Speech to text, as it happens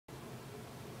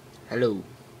Hello,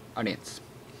 audience.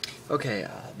 Okay,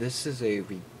 this is a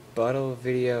rebuttal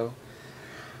video.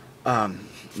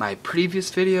 My previous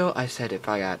video, I said if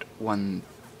I got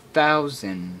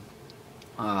 1,000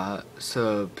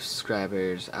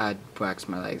 subscribers, I'd wax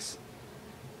my legs.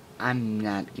 I'm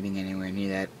not getting anywhere near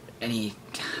that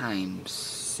anytime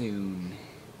soon.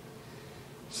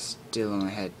 Still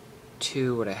only had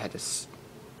 2 what I had to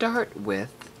start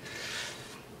with.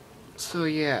 So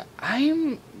yeah,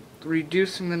 I'm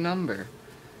reducing the number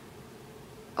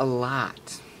a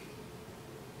lot.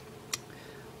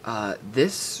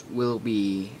 This will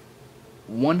be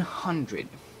 100.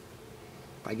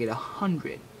 If I get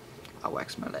 100, I'll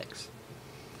wax my legs.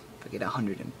 If I get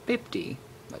 150,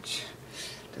 which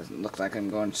doesn't look like I'm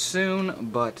going soon,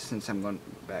 but since I'm going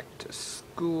back to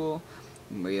school,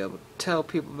 I'm going to be able to tell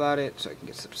people about it so I can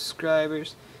get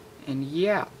subscribers. And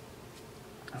yeah,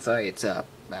 sorry it's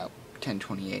about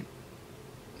 10:28.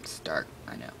 It's dark,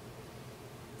 I know.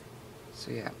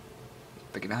 So yeah,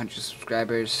 if I get 100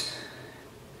 subscribers,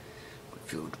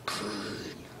 Food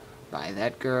by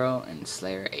that girl and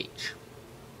Slayer H.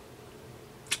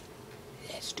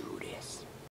 Let's do this.